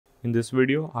In this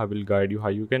video, I will guide you how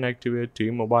you can activate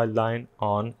T-Mobile line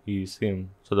on eSIM.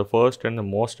 So the first and the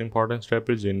most important step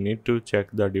is you need to check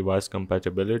the device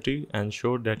compatibility.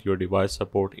 Ensure that your device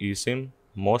support eSIM.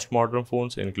 Most modern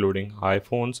phones including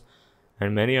iPhones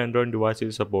and many Android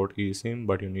devices support eSIM,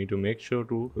 but you need to make sure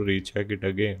to recheck it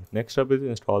again. Next up is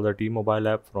install the T-Mobile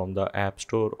app from the App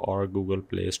Store or Google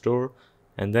Play Store,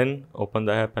 and then open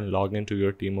the app and log into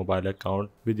your T-Mobile account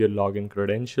with your login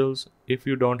credentials. If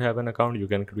you don't have an account, you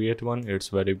can create one. It's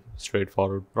very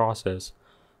straightforward process.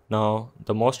 Now,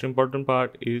 the most important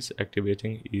part is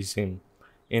activating eSIM.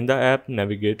 In the app,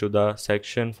 navigate to the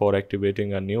section for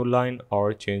activating a new line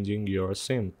or changing your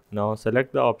SIM. Now,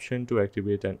 select the option to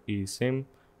activate an eSIM.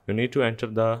 You need to enter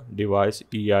the device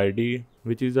EID,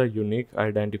 which is a unique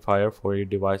identifier for your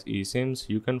device eSIMs.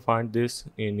 You can find this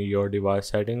in your device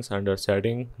settings under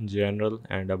Setting, General,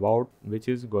 and About, which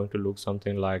is going to look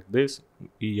something like this: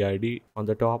 EID on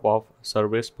the top of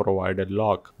Service Provider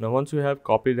Lock. Now, once you have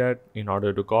copied that, in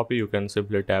order to copy, you can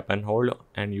simply tap and hold,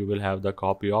 and you will have the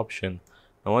copy option.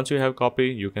 Now once you have copy,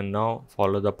 you can now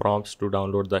follow the prompts to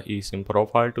download the eSIM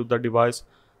profile to the device.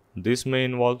 This may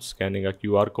involve scanning a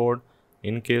QR code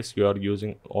in case you are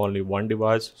using only one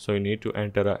device, so you need to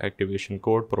enter an activation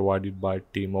code provided by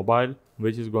T-Mobile,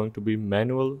 which is going to be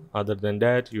manual. Other than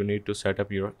that, you need to set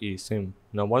up your eSIM.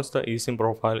 Now once the eSIM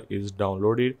profile is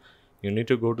downloaded, you need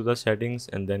to go to the settings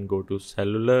and then go to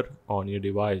cellular on your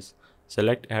device.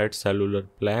 Select add cellular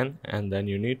plan, and then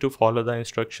you need to follow the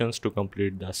instructions to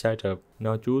complete the setup.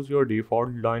 Now choose your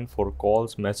default line for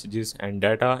calls, messages and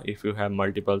data if you have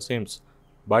multiple SIMs.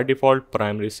 By default,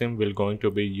 primary SIM will going to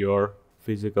be your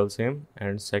physical SIM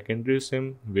and secondary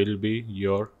SIM will be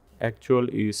your actual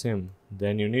eSIM.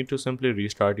 Then you need to simply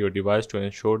restart your device to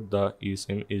ensure the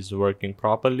eSIM is working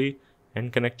properly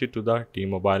and connected to the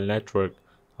T-Mobile network.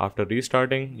 After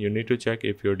restarting, you need to check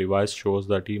if your device shows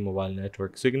the T-Mobile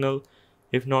network signal.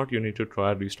 If not, you need to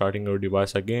try restarting your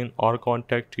device again or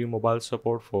contact T-Mobile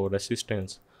support for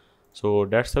assistance. So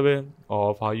that's the way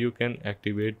of how you can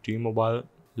activate T-Mobile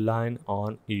line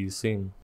on eSIM.